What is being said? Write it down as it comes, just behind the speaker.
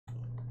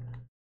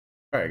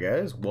Alright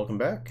guys, welcome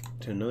back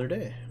to another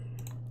day.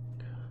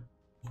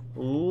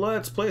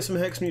 Let's play some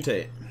Hex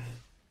Mutate.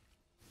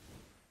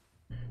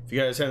 If you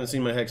guys haven't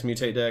seen my Hex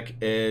Mutate deck,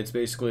 it's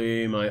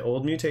basically my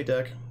old Mutate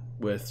deck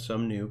with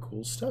some new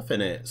cool stuff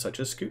in it,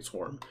 such as Scoot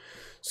Swarm.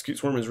 Scoot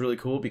Swarm is really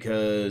cool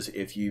because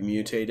if you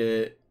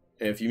mutate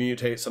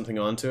something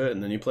onto it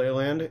and then you play a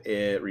land,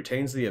 it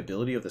retains the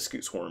ability of the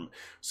Scoot Swarm.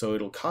 So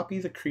it'll copy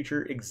the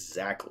creature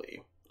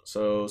exactly.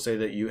 So say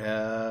that you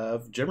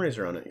have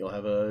Gemrazor on it, you'll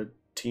have a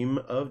team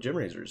of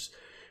Gemrazors.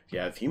 If you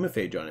have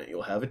Hemophage on it,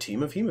 you'll have a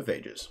team of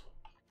Hemophages.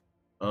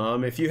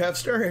 If you have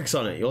Sterix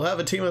on it, you'll have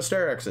a team of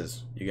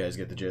Sterixes. You guys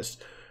get the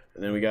gist.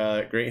 And then we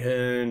got Great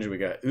Henge, we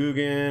got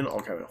Ugin,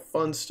 all kind of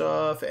fun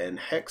stuff, and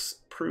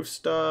hex-proof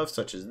stuff,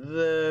 such as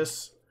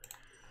this.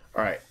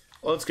 Alright,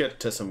 let's get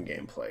to some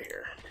gameplay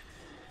here.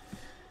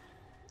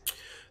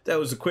 That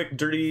was a quick,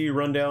 dirty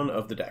rundown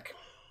of the deck.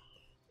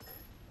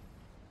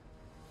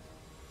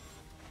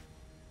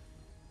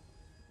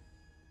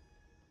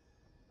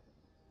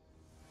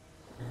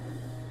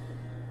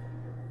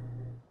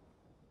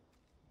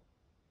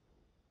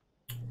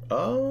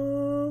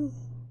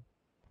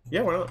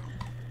 Yeah, why not?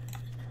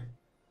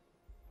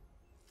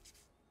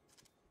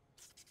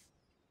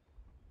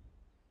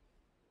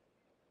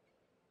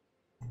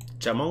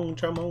 Chamon,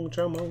 chamon,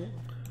 chamon.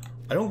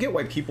 I don't get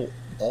why people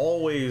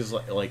always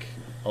like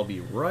I'll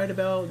be right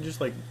about just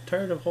like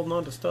tired of holding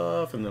on to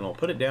stuff, and then I'll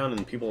put it down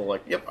and people are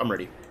like, yep, I'm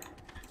ready.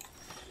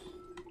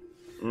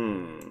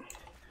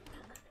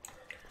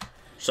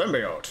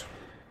 Symbiote.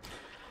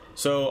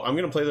 So I'm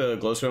gonna play the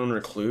Glowstone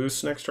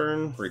Recluse next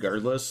turn,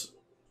 regardless.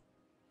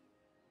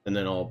 And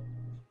then I'll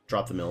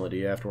drop the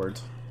melody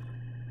afterwards.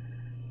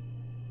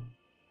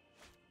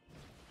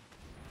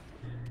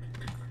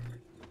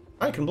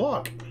 I can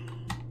block.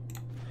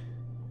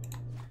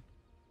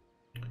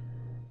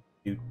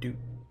 Do do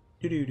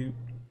do do do.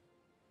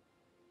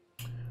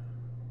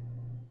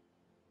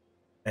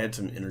 I had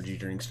some energy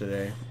drinks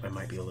today. I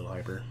might be a little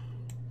hyper.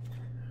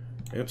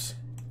 Oops.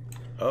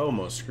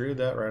 Almost screwed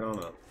that right on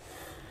up.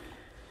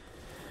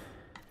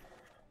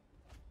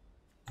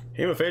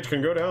 Hemophage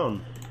can go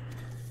down.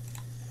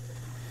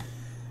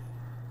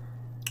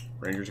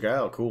 Ranger's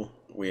Guile, cool.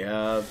 We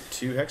have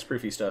two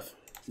hexproofy stuff.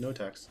 No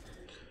text.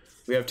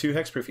 We have two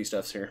hexproofy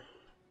stuffs here.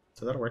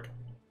 So that'll work.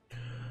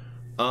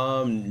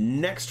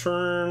 Next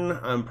turn,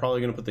 I'm probably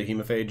going to put the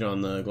Hemophage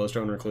on the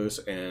Glowstone Recluse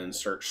and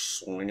start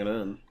swinging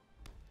in.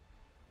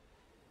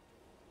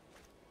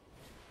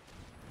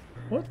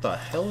 What the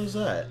hell is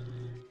that?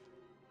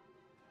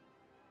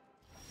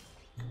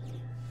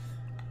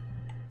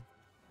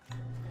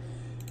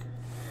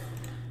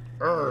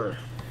 Urgh.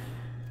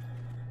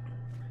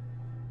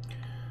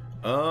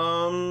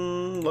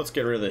 Let's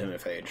get rid of the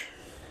Hemophage.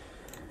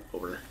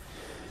 Over.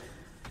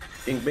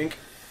 Bink bink.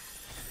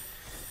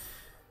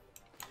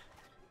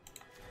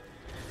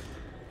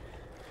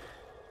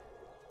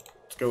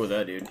 Let's go with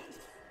that, dude.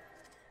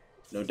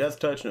 No death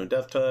touch, no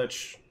death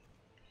touch.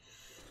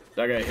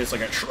 That guy hits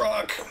like a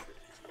truck.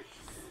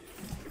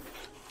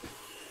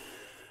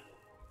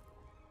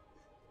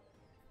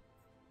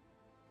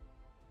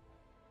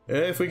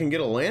 If we can get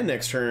a land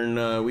next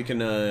turn, we can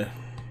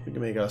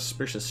make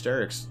Auspicious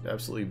Sterix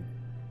absolutely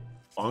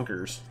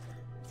bonkers.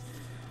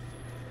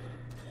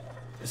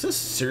 Is this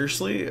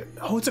seriously?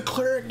 Oh, it's a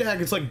cleric deck.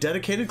 It's like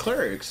dedicated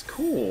clerics.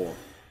 Cool.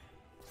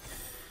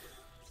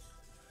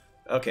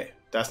 Okay,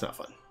 that's not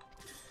fun.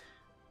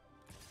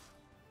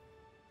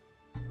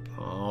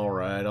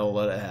 Alright, I'll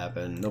let it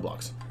happen. No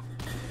blocks.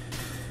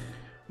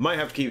 Might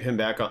have to keep him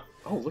back on.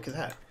 Oh, look at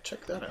that.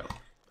 Check that out.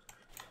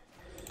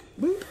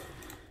 Boop.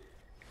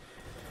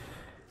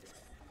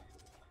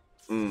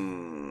 I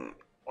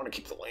want to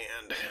keep the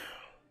land.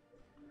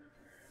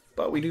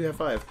 But we do have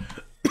 5.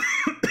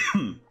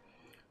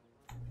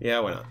 Yeah,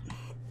 why not?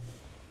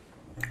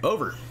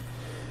 Over.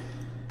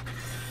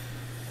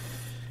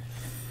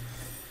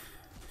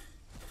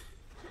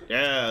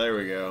 Yeah, there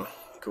we go.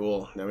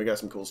 Cool. Now we got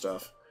some cool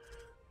stuff.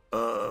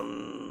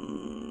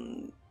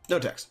 No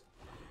text.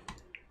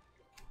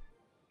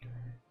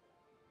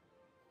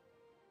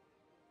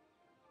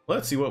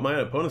 Let's see what my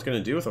opponent's going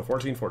to do with a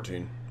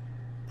 14/14.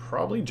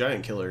 Probably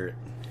Giant Killer.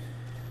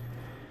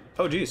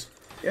 Oh, geez.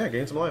 Yeah,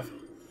 gain some life.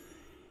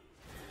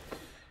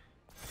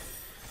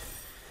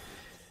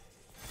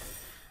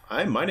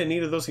 I might have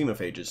needed those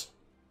Hemophages.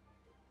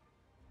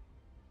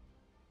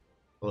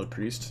 Hello,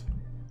 Priest.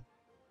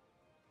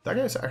 That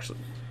guy's actually...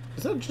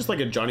 Is that just like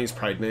a Johnny's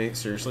Pride mate?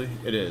 Seriously?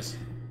 It is.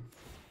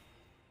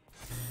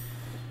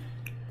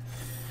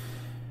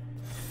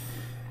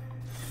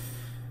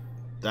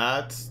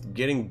 That's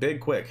getting big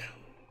quick.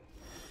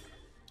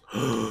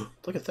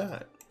 Look at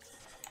that.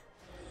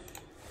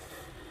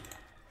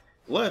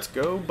 Let's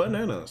go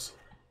bananas.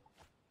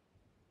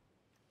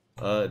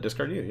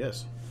 Discard you,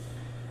 yes.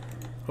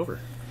 Over.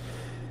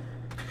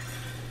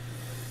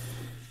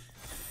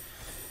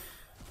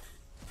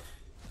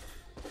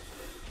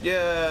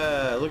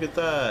 Yeah, look at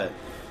that.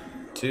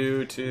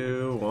 2,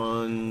 2,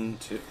 1,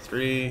 2,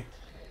 3.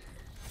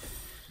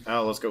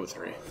 Oh, let's go with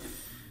 3.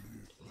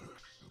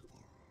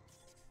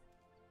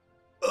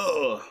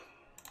 Ugh.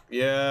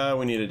 Yeah,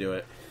 we need to do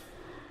it.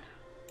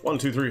 1,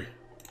 2, 3.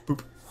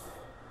 Boop.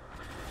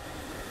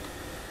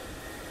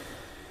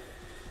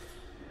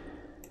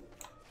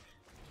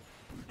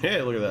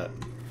 Hey, look at that.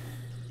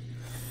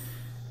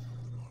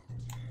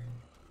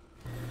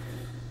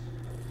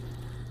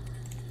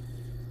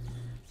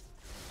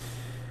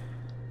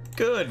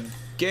 Good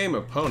game,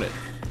 opponent.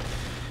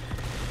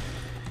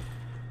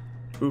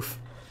 Oof.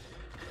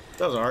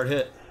 That was a hard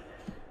hit.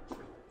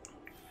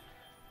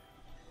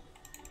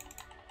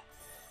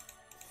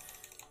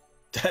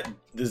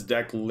 This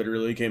deck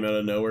literally came out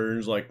of nowhere and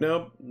was like,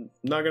 nope,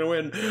 not gonna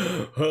win.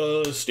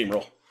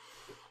 Steamroll.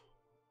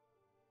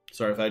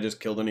 Sorry if I just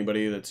killed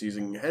anybody that's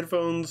using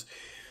headphones.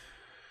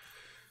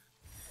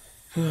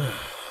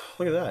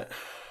 Look at that.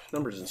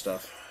 Numbers and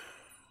stuff.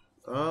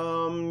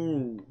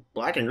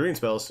 Black and green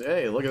spells.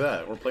 Hey, look at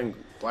that. We're playing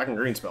black and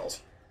green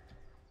spells.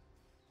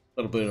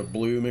 A little bit of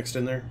blue mixed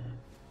in there.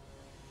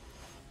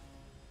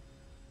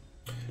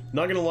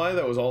 Not gonna lie,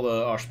 that was all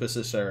the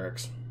Auspices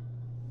Serex.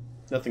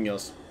 Nothing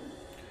else.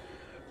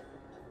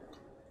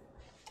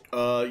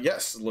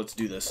 Yes, let's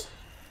do this.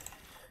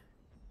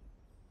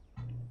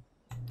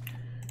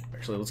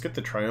 Actually, let's get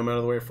the Triome out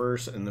of the way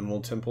first, and then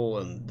we'll Temple,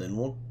 and then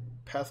we'll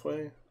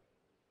Pathway.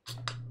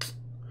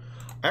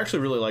 I actually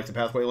really like the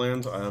Pathway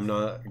lands. I'm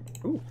not...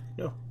 Ooh,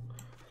 no.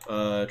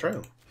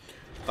 Triome.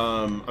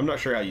 I'm not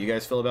sure how you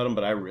guys feel about them,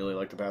 but I really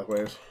like the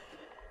Pathways.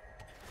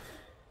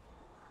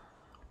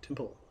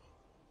 Temple.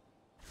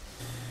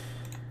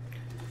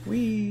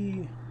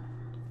 Whee!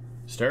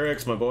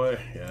 Sterix, my boy.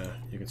 Yeah,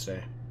 you can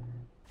stay.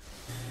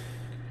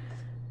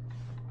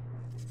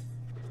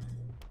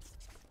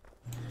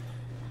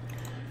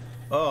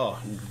 Oh,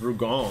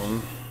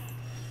 Drugon.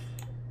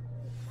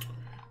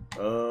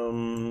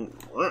 Oh,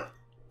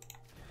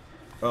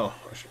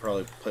 I should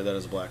probably play that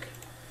as a black.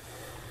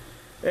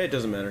 Hey, it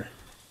doesn't matter.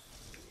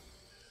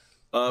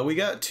 We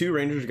got 2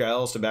 Ranger's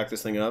Guiles to back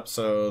this thing up,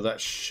 so that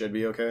should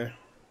be okay.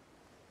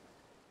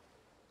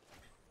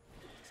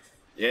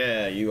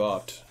 Yeah, you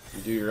opt.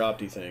 You do your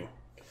opty thing.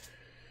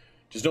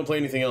 Just don't play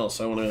anything else.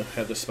 I want to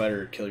have the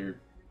spider kill your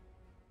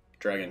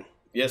dragon.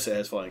 Yes, it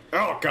has flying.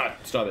 Oh, God,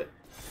 stop it.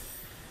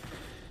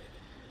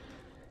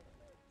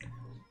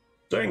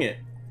 Dang it.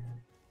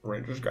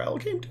 Ranger's Guile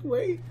came too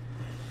late.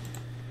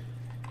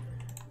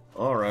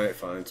 Alright,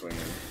 fine, swing in.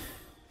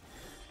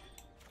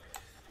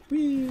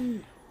 Wee!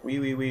 Wee,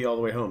 wee, wee, all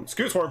the way home.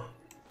 Scoot Swarm!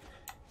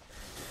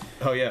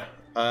 Oh, yeah.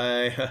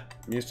 I'm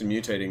used to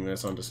mutating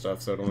this onto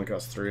stuff, so it only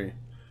costs 3.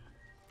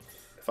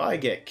 If I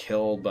get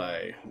killed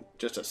by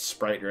just a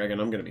Sprite Dragon,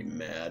 I'm gonna be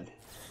mad.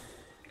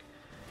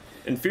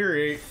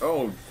 Infuriate.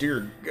 Oh,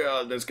 dear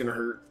God, that's gonna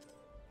hurt.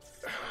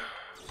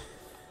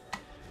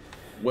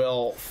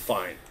 Well,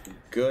 fine.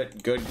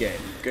 Good game.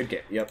 Good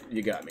game. Yep,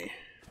 you got me.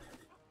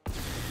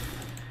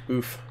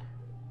 Oof.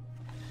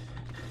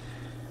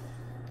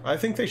 I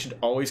think they should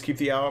always keep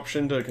the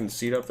option to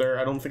concede up there.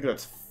 I don't think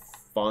that's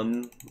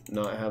fun,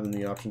 not having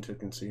the option to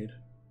concede.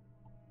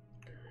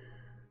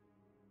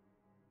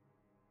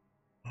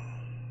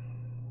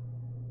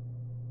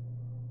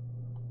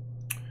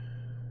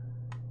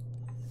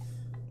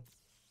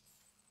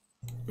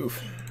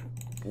 Oof.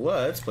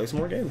 Let's play some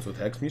more games with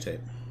Hex Mutate.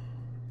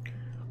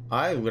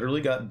 I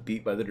literally got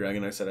beat by the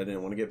dragon I said I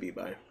didn't want to get beat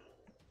by.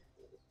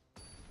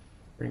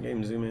 Bring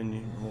game, zoom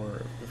in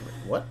more.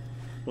 What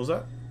was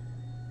that?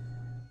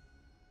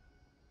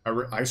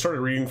 I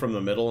started reading from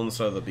the middle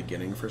instead of the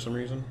beginning for some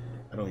reason.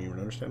 I don't even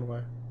understand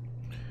why.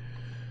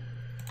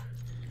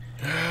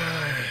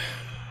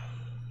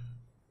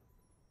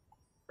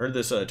 Heard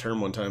this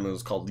term one time. It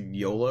was called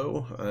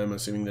YOLO. I'm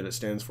assuming that it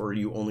stands for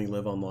You Only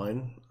Live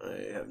Online.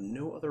 I have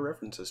no other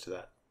references to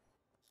that.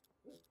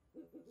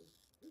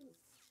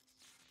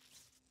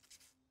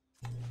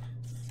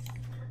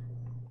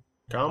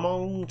 Come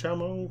on,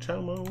 come on,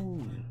 come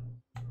on.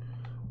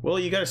 Well,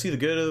 you got to see the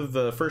good of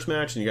the first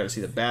match, and you got to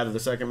see the bad of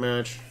the second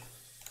match.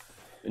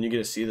 And you get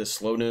to see the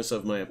slowness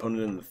of my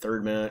opponent in the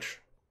third match.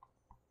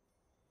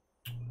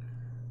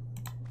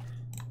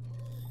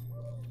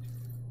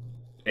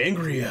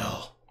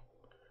 Angriel.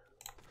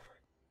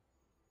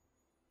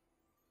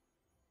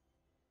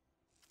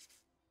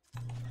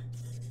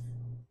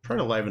 Trying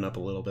to liven up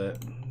a little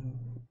bit.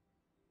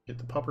 Get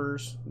the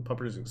puppers. The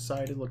pupper's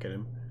excited. Look at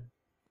him.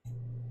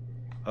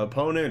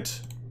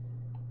 Opponent.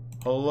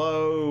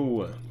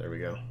 Hello. There we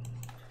go.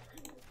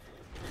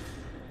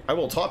 I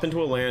will top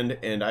into a land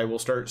and I will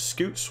start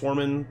scoot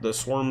swarming the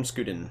swarm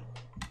scootin'.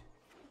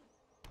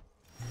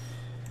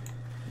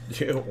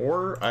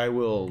 Or I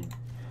will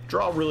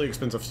draw really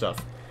expensive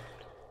stuff.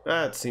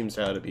 That seems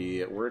how to be.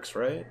 It works,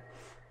 right?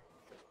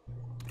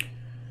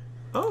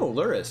 Oh,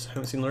 Luris.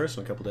 Haven't seen Luris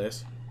in a couple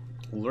days.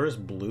 Luris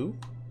Blue?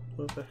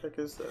 What the heck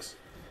is this?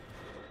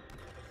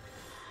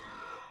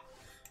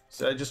 Is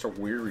that just a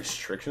weird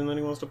restriction that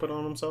he wants to put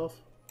on himself?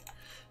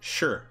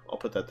 Sure, I'll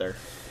put that there.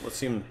 Let's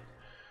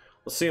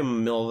see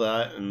him mill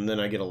that, and then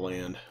I get a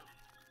land.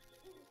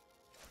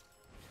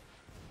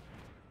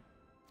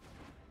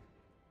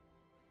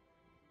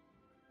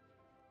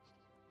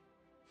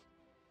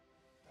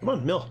 Come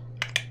on, mill.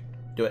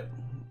 Do it.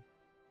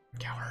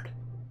 Coward.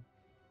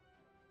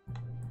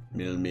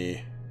 Mill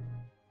me.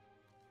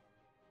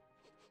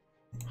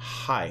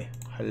 Hi.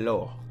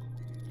 Hello.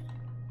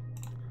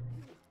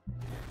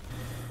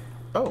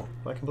 Oh,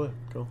 black and blue.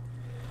 Cool.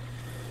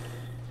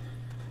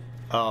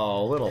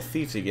 Oh, little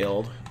thiefsy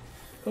guild.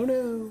 Oh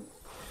no.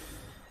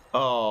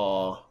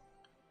 Oh.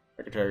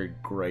 Secretary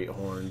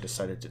Greathorn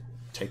decided to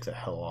take the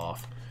hell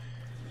off.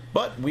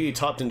 But we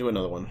topped into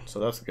another one, so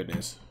that's the good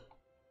news.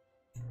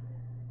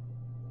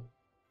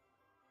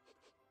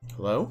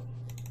 Hello?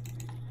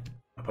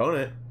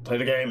 Opponent, play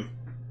the game.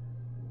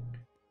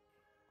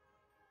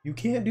 You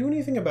can't do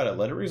anything about it.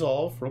 Let it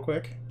resolve real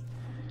quick.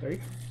 There you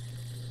go.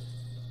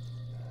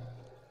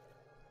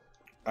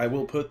 I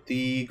will put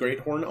the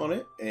Greathorn on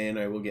it, and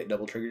I will get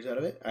double triggers out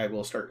of it. I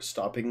will start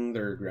stopping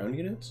their ground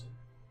units.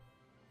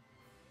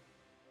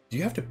 Do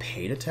you have to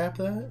pay to tap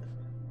that?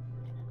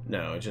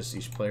 No, it's just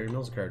each player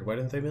mills a card. Why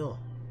didn't they mill?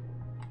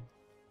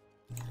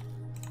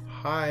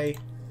 Hi.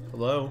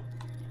 Hello.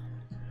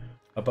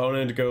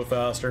 Opponent, go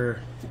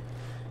faster.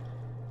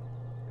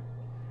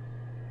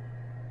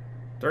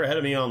 They're ahead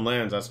of me on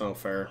lands. That's no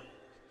fair.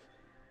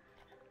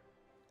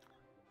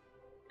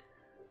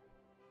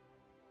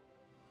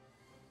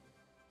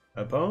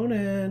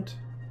 Opponent.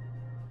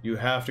 You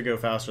have to go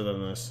faster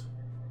than this.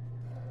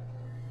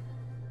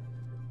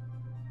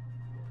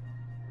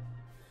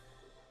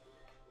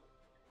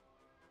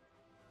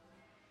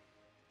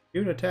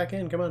 You attack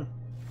in, come on.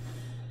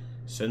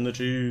 Send the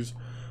cheese.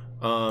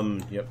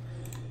 Yep.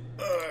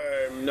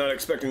 I'm not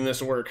expecting this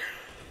to work.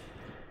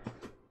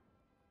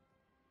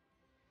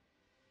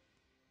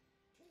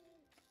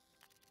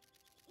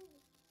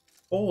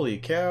 Holy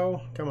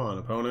cow. Come on,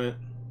 opponent.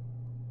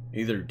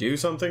 Either do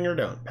something or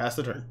don't. Pass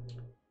the turn.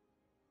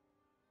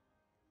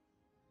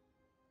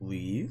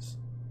 Please.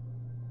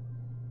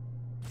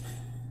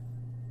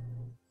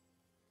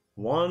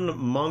 1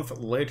 month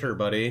later,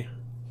 buddy.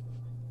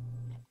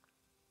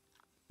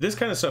 This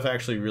kind of stuff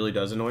actually really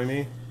does annoy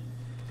me.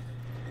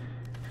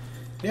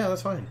 Yeah,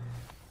 that's fine.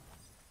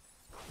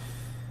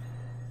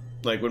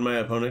 Like when my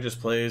opponent just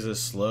plays as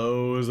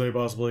slow as they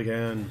possibly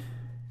can.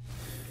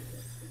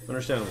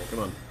 Understandable, come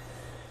on.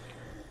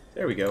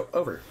 There we go,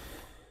 over.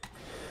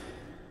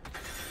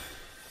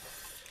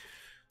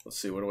 Let's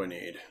see, what do I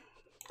need?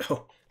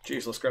 Oh,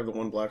 geez, let's grab the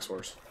 1 black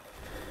source.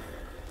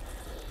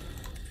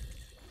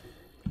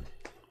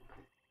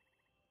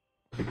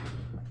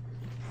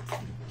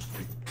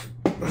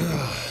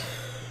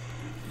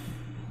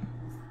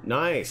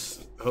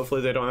 Nice.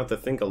 Hopefully they don't have to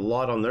think a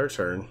lot on their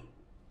turn.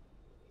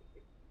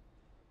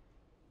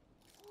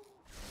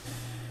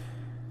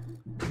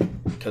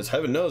 Because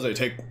heaven knows they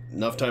take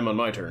enough time on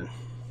my turn.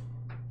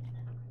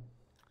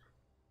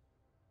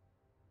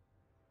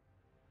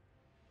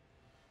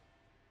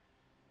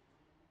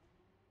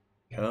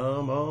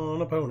 Come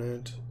on,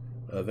 opponent.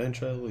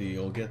 Eventually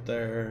you'll get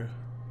there.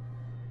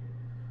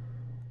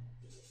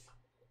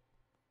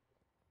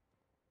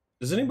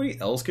 Does anybody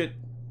else get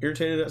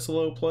irritated at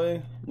slow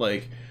play?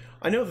 Like,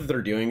 I know that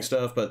they're doing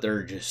stuff, but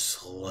they're just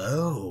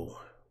slow.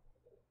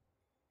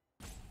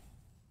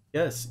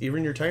 Yes,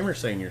 even your timer's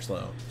saying you're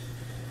slow.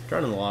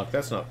 Drawing in the lock,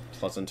 that's not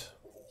pleasant.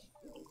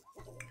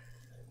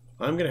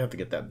 I'm gonna have to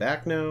get that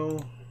back now.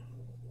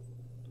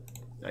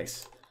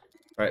 Nice.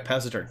 Alright,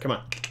 pass the turn, come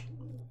on.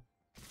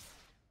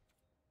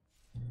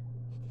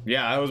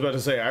 Yeah, I was about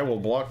to say, I will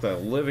block the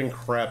living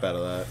crap out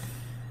of that.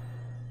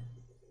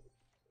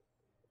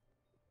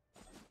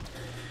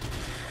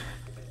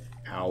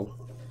 Ow.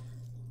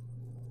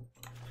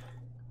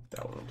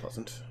 That one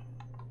unpleasant.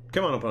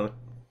 Come on, opponent.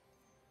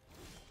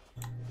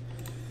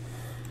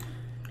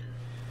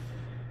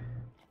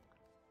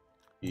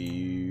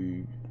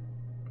 You...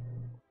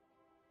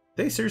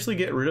 They seriously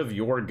get rid of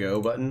your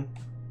go button?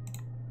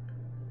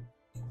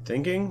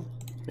 Thinking?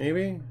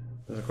 Maybe?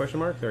 There's a question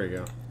mark? There you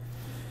go.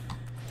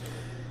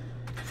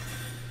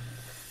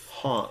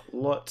 Huh,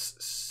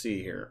 let's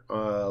see here.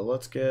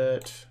 Let's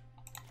get...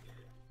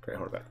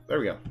 Greathorn back. There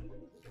we go.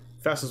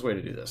 Fastest way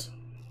to do this.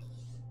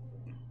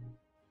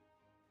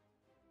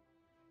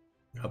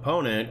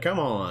 Opponent, come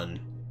on.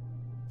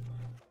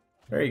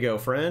 There you go,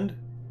 friend.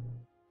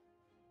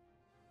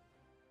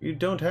 You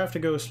don't have to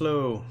go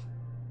slow.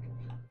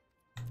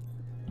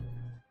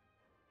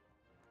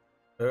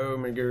 Oh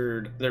my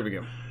god. There we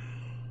go.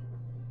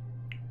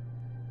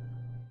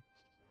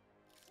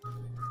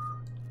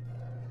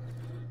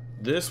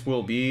 This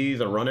will be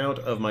the run out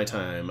of my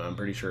time. I'm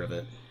pretty sure of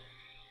it.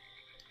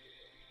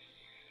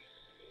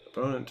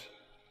 Opponent.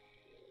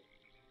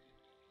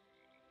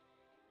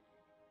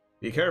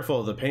 Be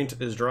careful, the paint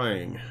is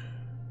drying.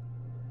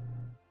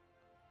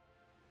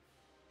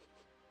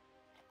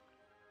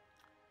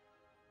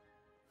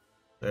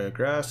 The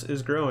grass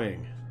is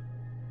growing.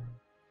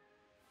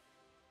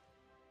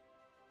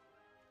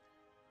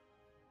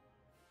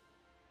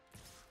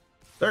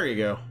 There you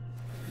go.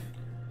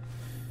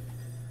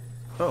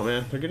 Oh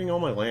man, they're getting all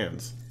my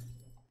lands.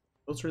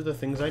 Those are the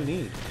things I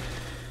need.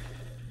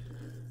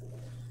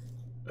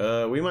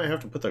 We might have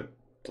to put the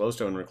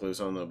glowstone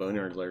recluse on the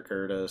boneyard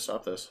lurker to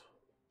stop this.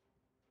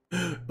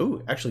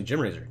 Ooh, actually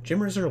Gym Razor.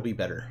 Gym Razor will be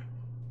better.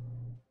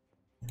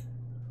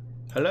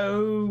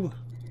 Hello?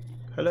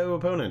 Hello,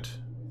 opponent.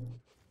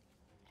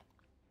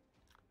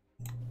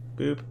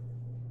 Boop.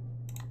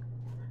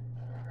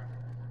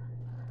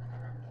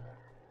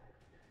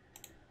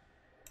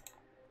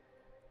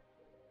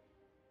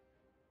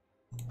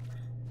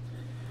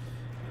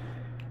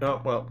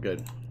 Oh, well,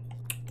 good.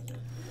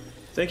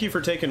 Thank you for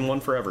taking one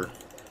forever.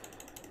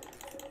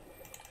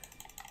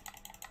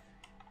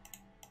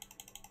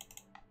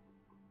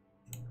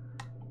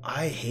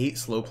 I hate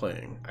slow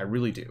playing. I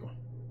really do.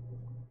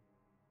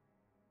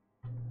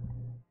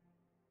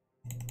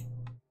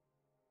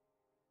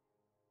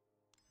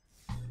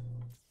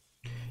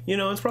 You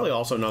know, it's probably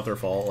also not their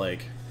fault.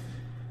 Like,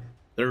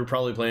 they're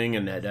probably playing a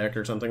net deck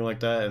or something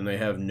like that, and they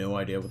have no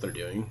idea what they're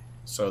doing.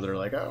 So they're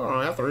like, oh,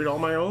 I have to read all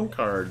my own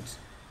cards,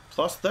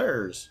 plus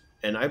theirs.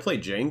 And I play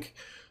Jank,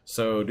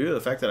 so due to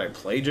the fact that I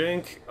play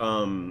Jank,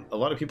 a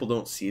lot of people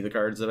don't see the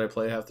cards that I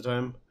play half the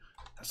time.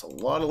 That's a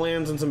lot of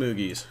lands and some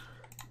oogies.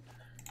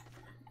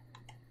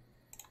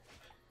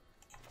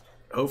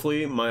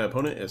 Hopefully my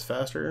opponent is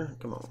faster.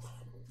 Come on.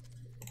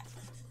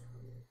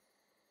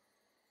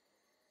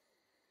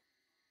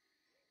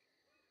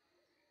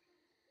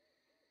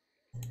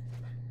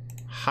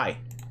 Hi.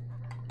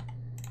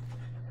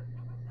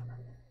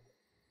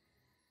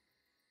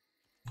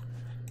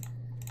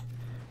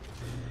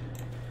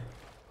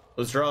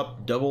 Let's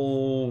drop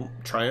double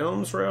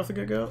triomes right off the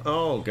get-go.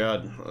 Oh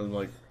god. I was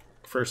like,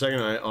 for a second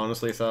I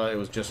honestly thought it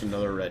was just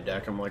another red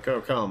deck. I'm like,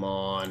 oh come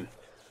on.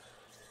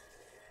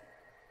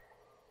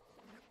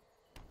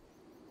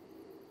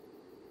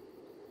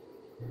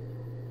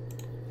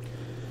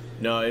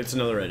 No, it's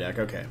another red deck,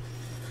 okay.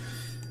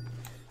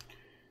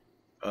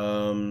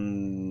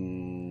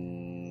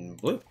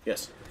 Blue?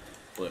 Yes.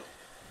 Blue.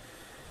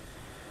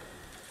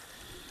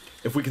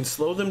 If we can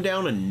slow them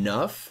down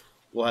enough,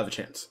 we'll have a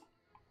chance.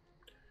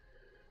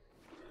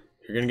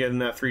 You're gonna get in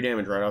that 3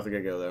 damage right off the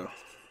get-go, though.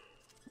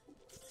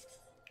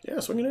 Yeah,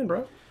 swing it in,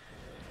 bro.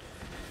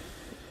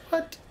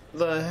 What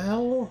the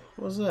hell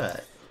was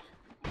that?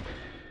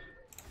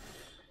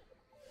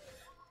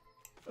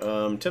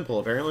 Temple,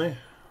 apparently.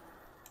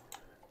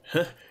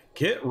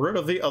 Get rid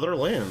of the other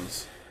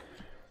lands.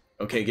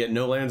 Okay, get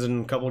no lands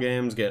in a couple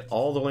games, get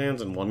all the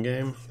lands in one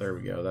game. There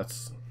we go,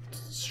 that's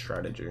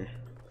strategy.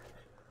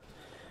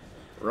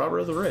 Robber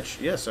of the Rich,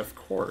 yes, of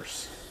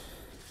course.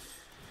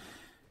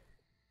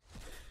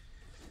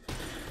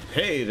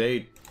 Hey,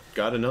 they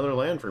got another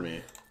land for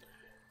me.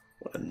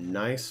 What a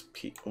nice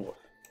people.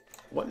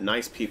 What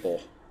nice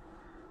people.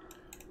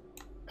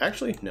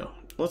 Actually, no.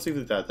 Let's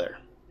leave that there.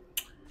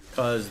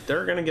 Because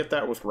they're going to get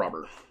that with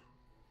Robber.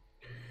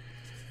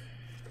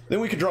 Then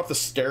we could drop the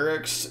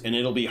Sterix, and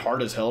it'll be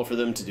hard as hell for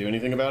them to do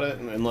anything about it,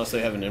 unless they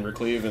have an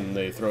Embercleave and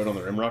they throw it on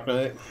the Rimrock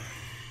Knight.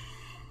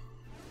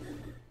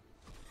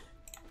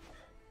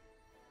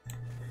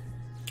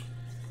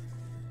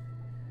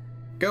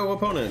 Go,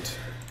 opponent!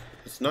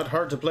 It's not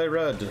hard to play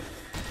red.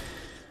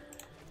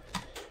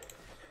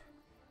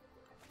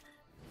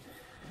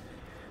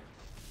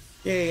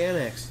 Yay,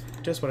 Annex.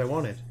 Just what I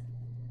wanted.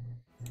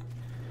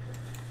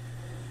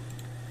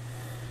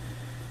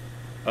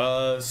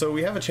 So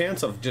we have a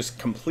chance of just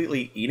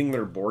completely eating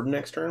their board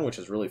next turn, which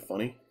is really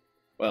funny.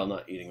 Well,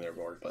 not eating their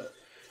board, but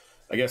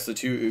I guess the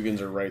 2 Ugins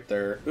are right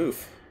there.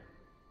 Oof.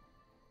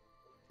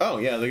 Oh,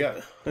 yeah, they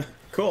got...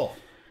 Cool.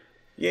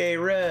 Yay,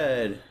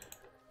 red.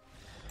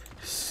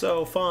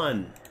 So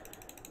fun.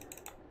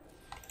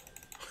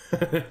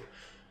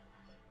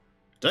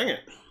 Dang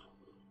it.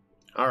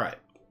 Alright.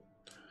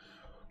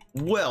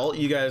 Well,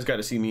 you guys got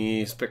to see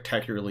me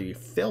spectacularly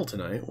fail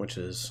tonight, which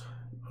is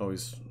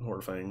always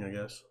horrifying, I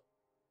guess.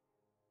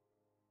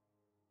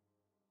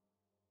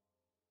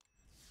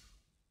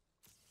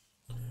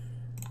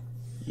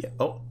 Yeah.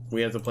 Oh,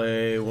 we have to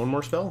play one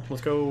more spell?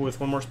 Let's go with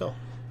one more spell.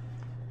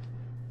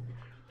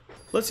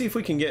 Let's see if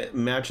we can get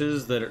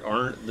matches that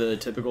aren't the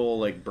typical,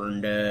 like,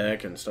 burn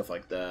deck and stuff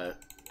like that.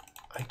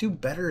 I do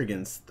better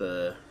against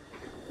the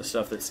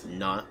stuff that's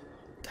not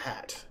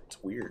that.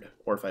 It's weird.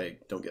 Or if I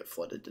don't get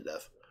flooded to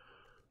death.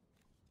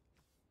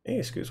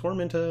 Hey, Scoot Swarm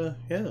into...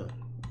 Yeah.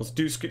 Let's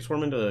do Scoot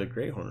Swarm into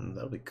Greyhorn.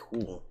 That'll be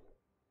cool.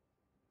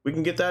 We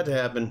can get that to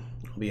happen.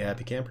 I'll be a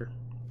happy camper.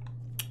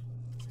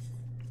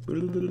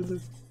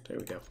 There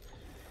we go.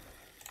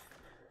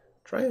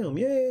 Triumph,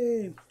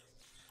 yay!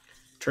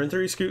 Turn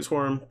 3, Scoot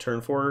Swarm.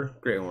 Turn 4,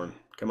 Greyhorn.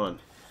 Come on.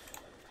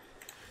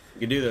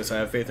 You can do this. I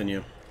have faith in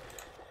you.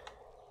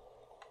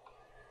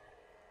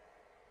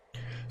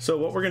 So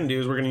what we're going to do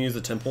is we're going to use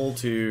the Temple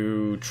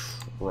to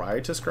try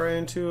to scry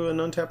into an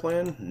untapped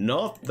land.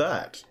 Not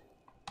that.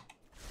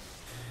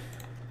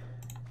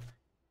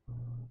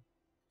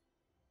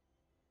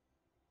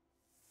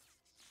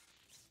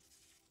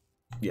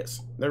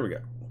 Yes, there we go.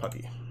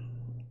 Puppy.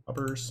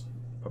 Puppers.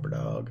 Pupper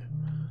dog.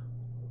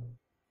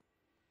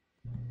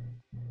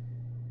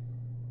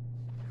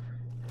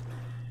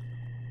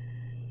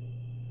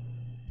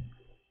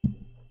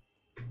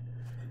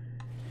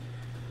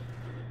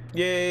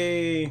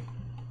 Yay!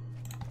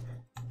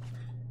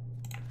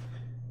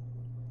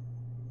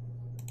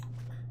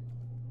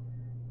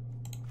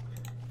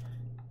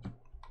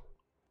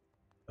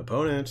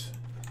 Opponent.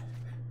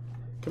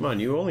 Come on,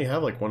 you only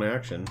have like one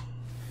action.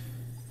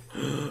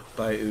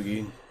 Bye,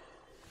 Oogie.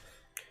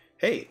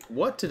 Hey,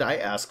 what did I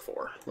ask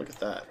for? Look at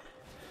that.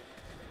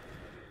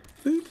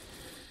 Boop.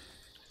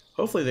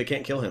 Hopefully they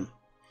can't kill him.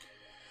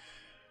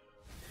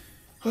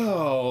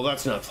 Oh,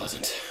 that's not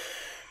pleasant.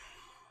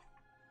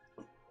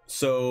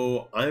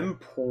 So I'm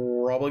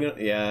probably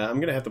gonna, yeah, I'm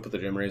gonna have to put the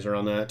Gem Razor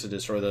on that to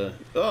destroy the,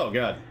 oh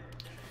god.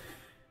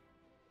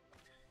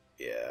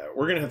 Yeah,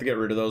 we're gonna have to get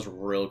rid of those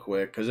real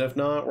quick, because if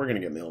not, we're gonna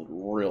get milled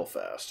real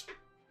fast.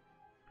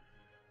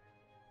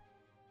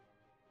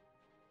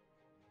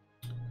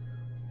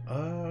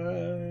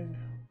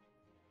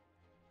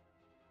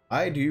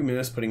 I do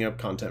miss putting up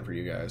content for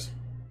you guys.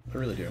 I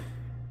really do.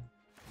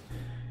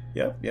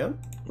 Yep, yep.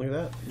 Look at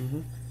that.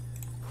 Mm-hmm.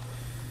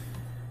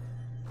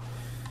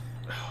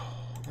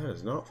 Oh, that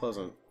is not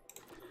pleasant.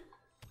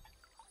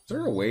 Is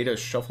there a way to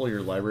shuffle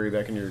your library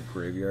back into your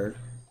graveyard?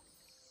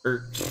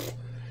 Or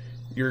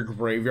your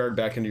graveyard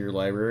back into your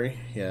library?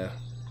 Yeah.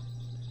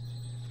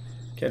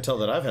 Can't tell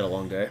that I've had a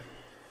long day.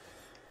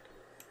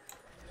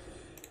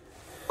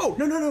 Oh,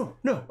 no, no, no,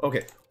 no.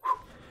 Okay.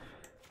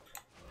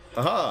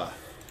 Haha.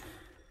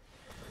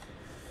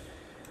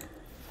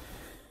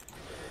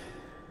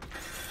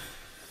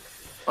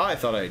 I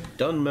thought I'd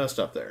done messed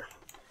up there.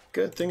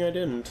 Good thing I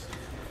didn't.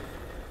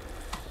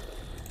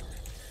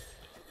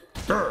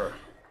 Brr.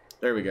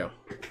 There we go.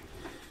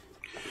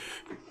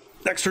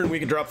 Next turn we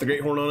can drop the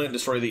Great Horn on it,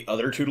 destroy the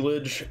other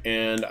tutelage,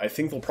 and I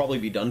think they'll probably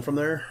be done from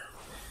there.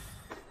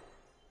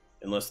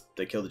 Unless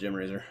they kill the Gem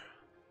Razor.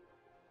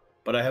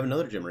 But I have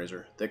another Gem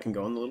Razor that can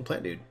go on the little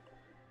plant dude.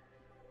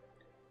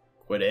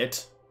 Quit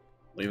it.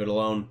 Leave it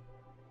alone.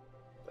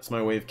 That's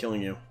my way of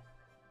killing you.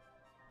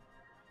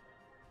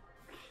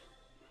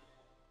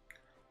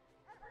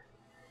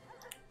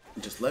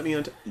 Just let me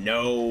on.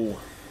 No!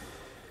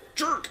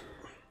 Jerk!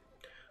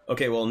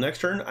 Okay, well, next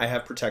turn I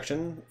have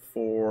protection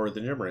for the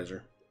Gem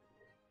Razor.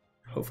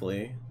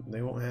 Hopefully,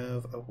 they won't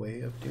have a way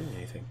of doing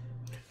anything.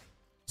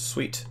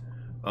 Sweet.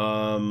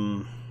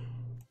 Let's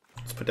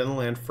put down the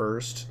land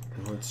first,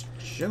 and let's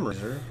Gem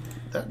Razor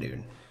that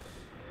dude.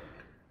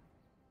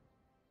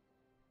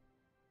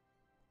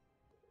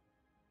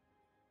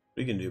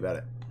 What are you gonna do about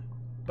it?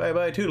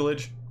 Bye-bye,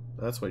 tutelage.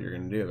 That's what you're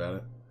gonna do about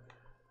it.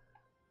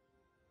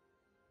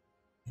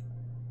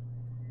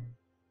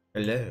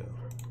 Hello.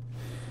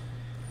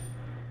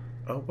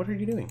 Oh, what are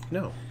you doing?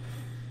 No.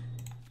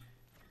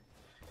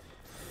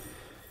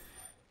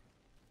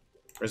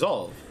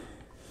 Resolve.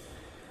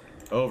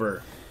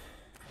 Over.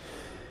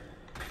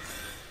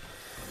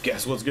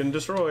 Guess what's getting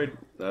destroyed?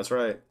 That's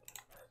right.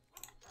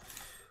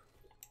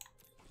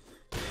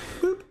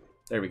 Boop.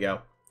 There we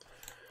go.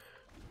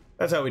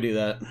 That's how we do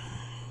that.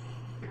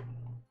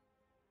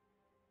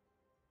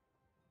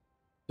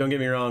 Don't get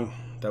me wrong,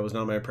 that was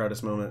not my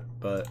proudest moment,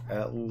 but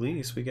at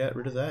least we got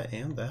rid of that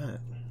and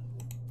that.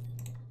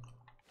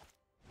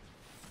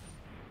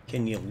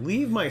 Can you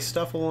leave my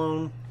stuff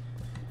alone?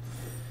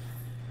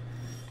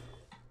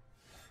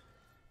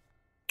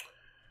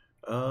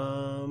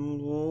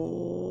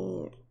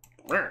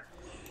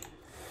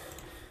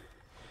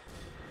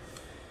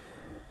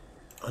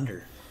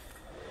 Under.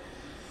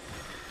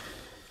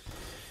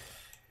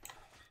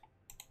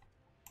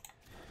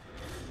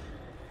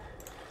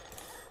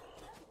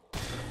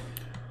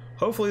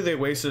 Hopefully they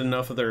wasted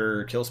enough of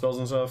their kill spells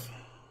and stuff.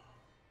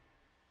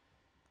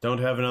 Don't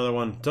have another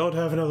one. Don't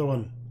have another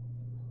one.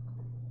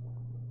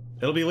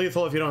 It'll be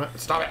lethal if you don't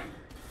stop it.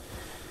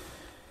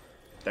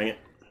 Dang it.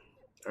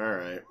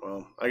 Alright,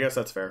 well, I guess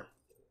that's fair.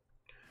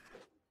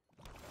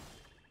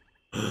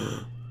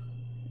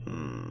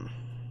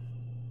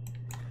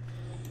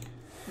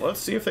 Let's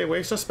see if they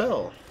waste a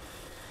spell.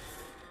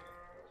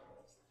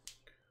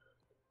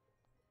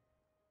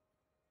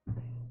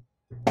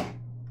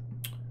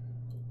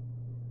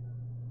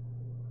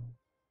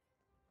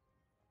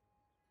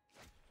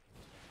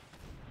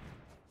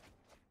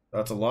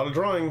 That's a lot of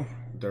drawing.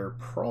 They're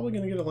probably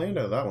going to get a land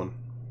out of that one.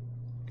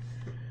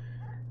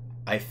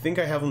 I think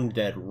I have them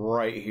dead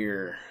right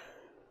here.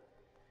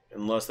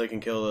 Unless they can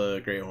kill the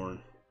Great Horn.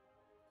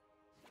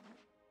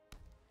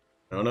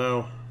 Oh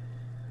no.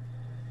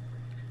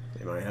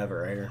 They might have it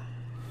right here.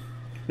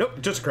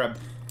 Nope, just a crab.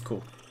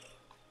 Cool.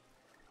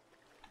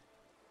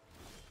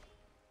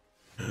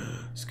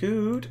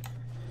 Scoot.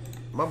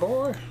 My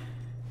boy.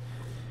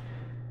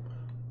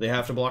 They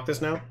have to block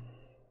this now?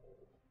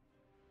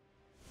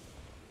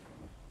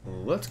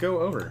 Let's go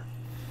over.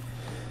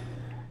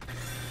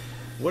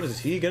 What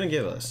is he gonna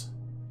give us?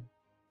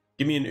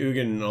 Give me an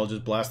Ugin and I'll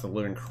just blast the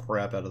living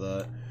crap out of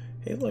that.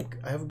 Hey look,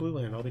 I have a blue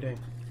land, I'll be dang.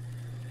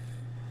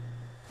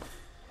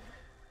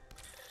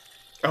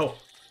 Oh,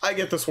 I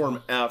get the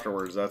swarm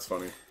afterwards, that's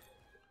funny.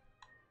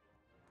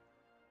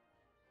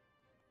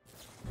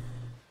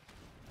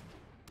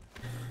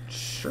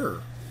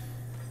 Sure.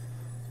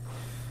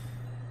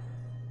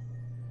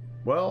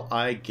 Well,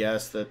 I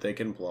guess that they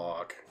can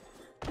block.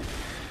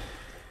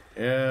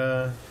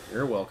 Yeah,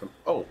 you're welcome.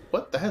 Oh,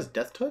 what? That has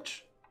Death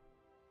Touch?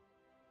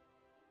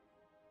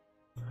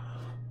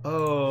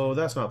 Oh,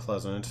 that's not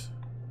pleasant.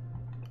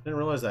 Didn't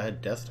realize I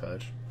had Death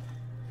Touch.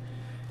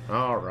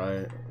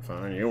 Alright,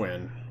 fine, you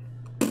win.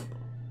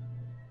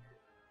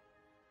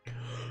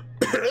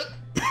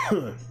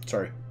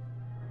 Sorry.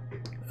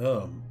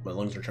 Oh, my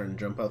lungs are trying to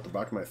jump out the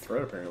back of my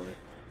throat, apparently.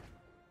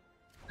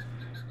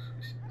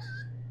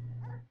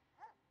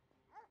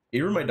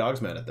 Even my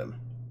dog's mad at them.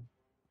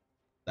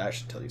 That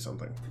should tell you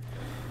something.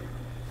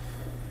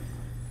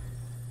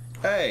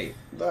 Hey,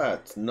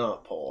 that's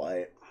not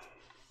polite.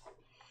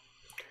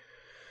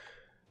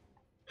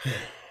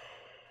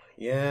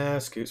 Yeah,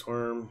 Scoot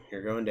Swarm,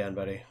 you're going down,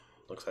 buddy.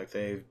 Looks like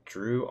they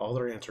drew all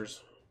their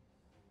answers.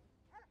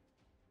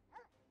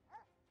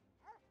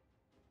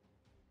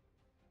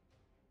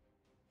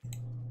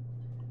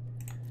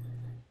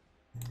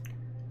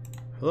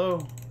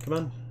 Hello, come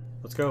on.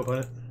 Let's go,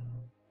 opponent.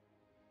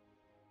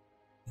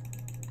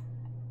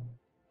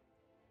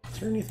 Is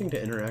there anything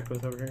to interact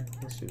with over here?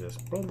 Let's do this.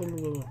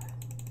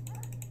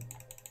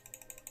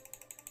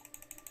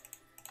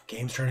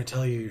 Game's trying to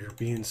tell you you're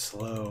being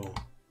slow.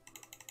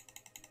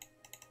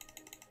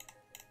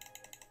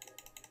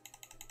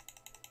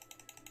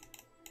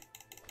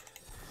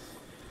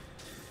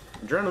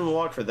 Adrenaline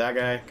walk for that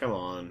guy? Come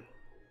on.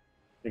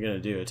 You're gonna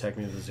do attack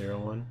me with a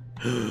 0-1?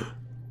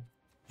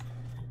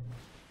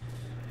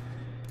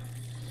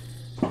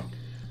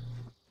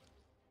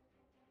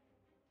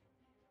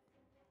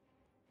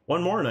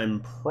 One more and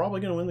I'm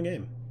probably gonna win the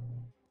game.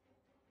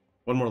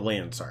 One more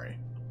land, sorry.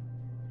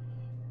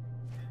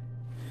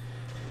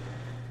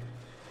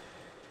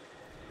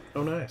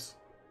 Oh, nice.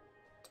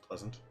 It's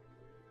pleasant.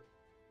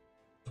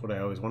 That's what I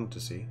always wanted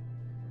to see.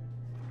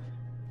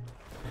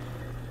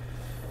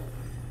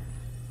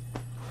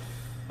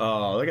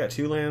 Oh, they got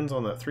 2 lands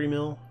on that 3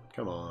 mil?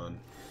 Come on.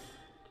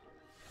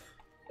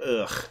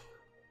 Ugh.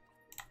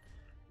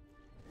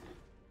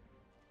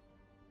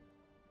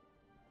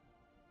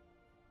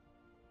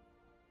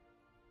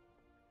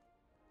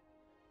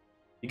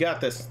 You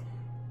got this.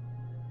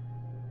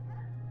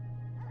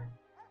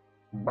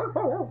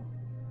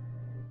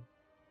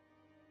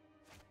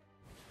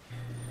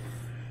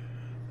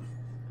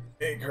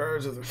 8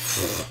 cards of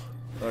the...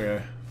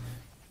 Okay.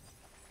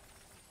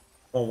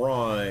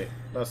 Alright.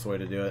 That's the way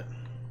to do it.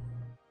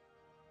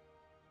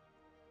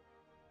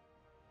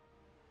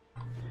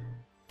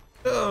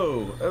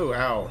 Oh! Oh,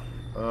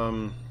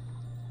 ow.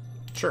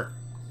 Sure.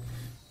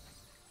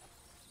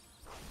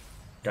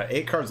 Got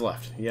 8 cards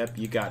left. Yep,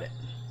 you got it.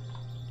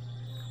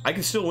 I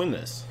can still win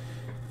this.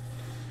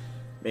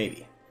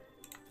 Maybe.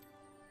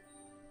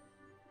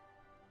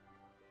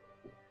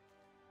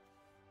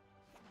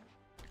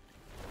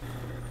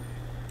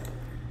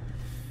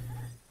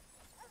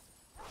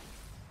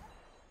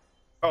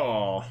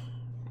 Oh,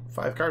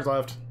 5 cards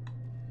left.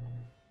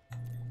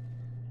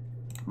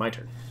 My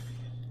turn.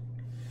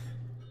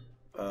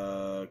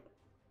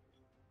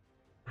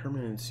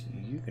 Permanents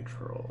you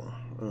control.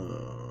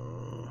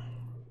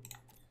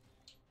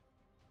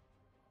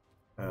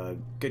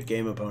 Good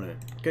game, opponent.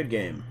 Good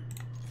game.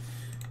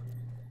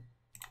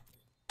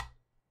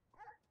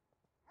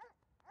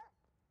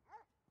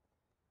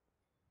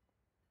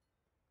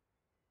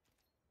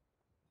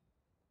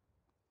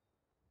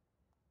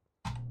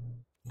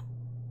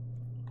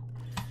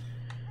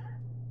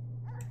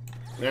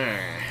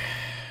 There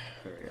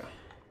we go.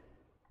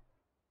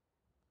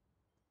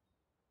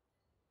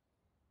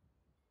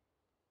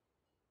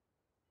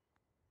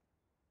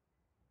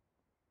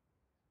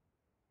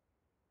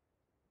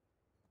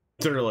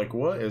 They're like,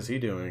 what is he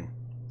doing?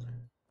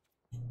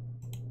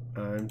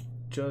 I'm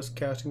just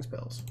casting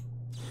spells.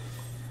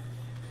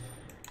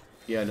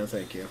 Yeah, no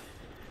thank you.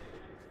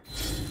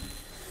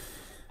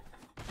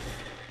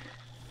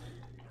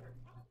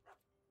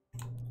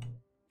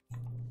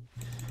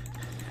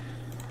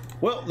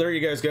 Well, there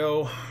you guys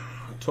go.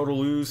 Total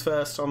lose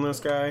fest on this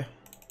guy.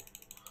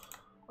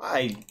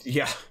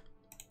 Yeah,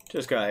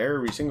 just got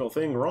every single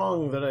thing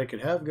wrong that I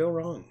could have go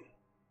wrong.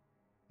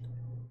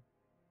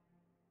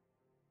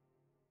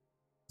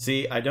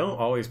 See, I don't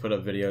always put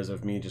up videos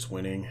of me just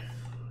winning.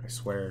 I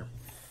swear.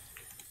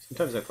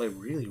 Sometimes I play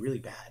really, really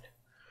bad.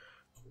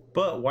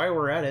 But while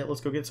we're at it,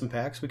 let's go get some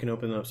packs. We can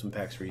open up some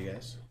packs for you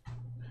guys.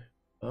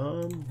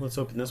 Let's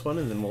open this one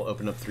and then we'll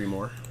open up 3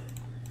 more.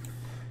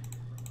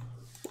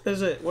 What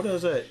is it? What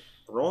is it?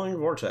 Rolling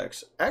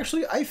Vortex.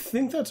 Actually, I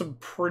think that's a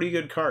pretty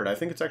good card. I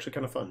think it's actually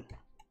kind of fun.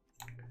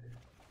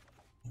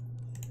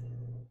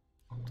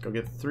 Let's go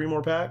get 3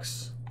 more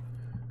packs.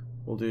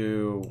 We'll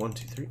do 1,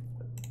 2, 3.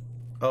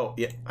 Oh,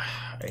 yeah.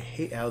 I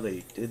hate how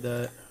they did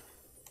that.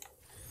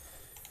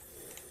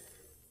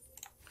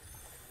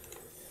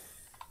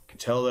 I can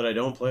tell that I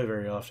don't play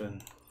very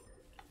often.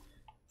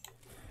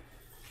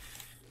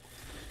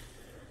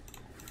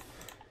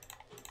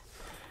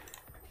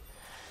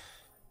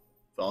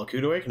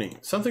 Valakut Awakening.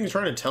 Something's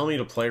trying to tell me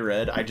to play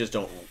red. I just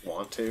don't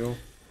want to.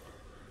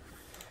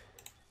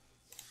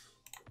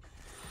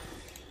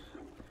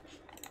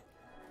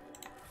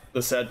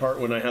 The sad part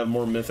when I have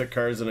more mythic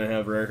cards than I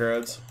have rare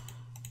cards.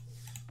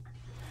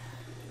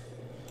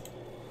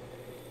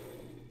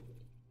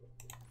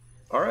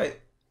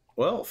 Alright.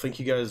 Well, well, thank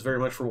you guys very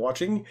much for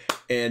watching.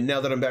 And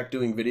now that I'm back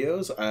doing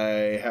videos,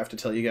 I have to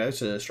tell you guys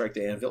to strike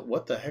the anvil.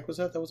 What the heck was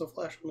that? That was a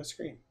flash on my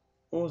screen.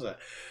 What was that?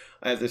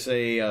 I have to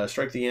say,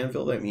 strike the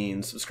anvil. That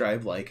means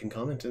subscribe, like, and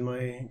comment in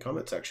my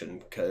comment section,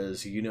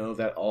 because you know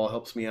that all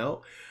helps me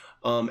out.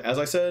 As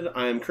I said,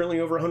 I'm currently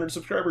over 100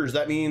 subscribers.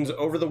 That means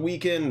over the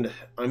weekend,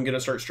 I'm going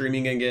to start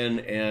streaming again.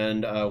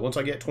 And once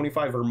I get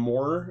 25 or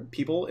more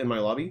people in my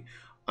lobby,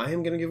 I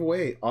am going to give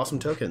away awesome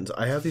tokens.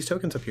 I have these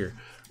tokens up here.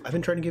 I've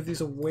been trying to give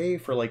these away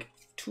for like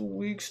 2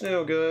 weeks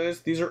now,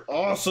 guys. These are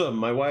awesome.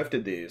 My wife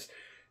did these.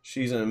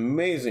 She's an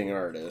amazing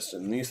artist,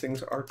 and these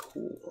things are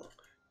cool.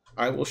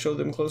 I will show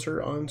them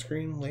closer on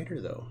screen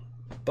later, though.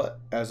 But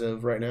as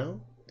of right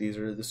now, these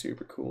are the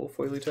super cool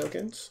foily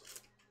tokens.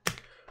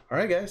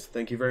 Alright, guys.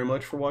 Thank you very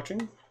much for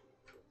watching,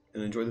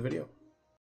 and enjoy the video.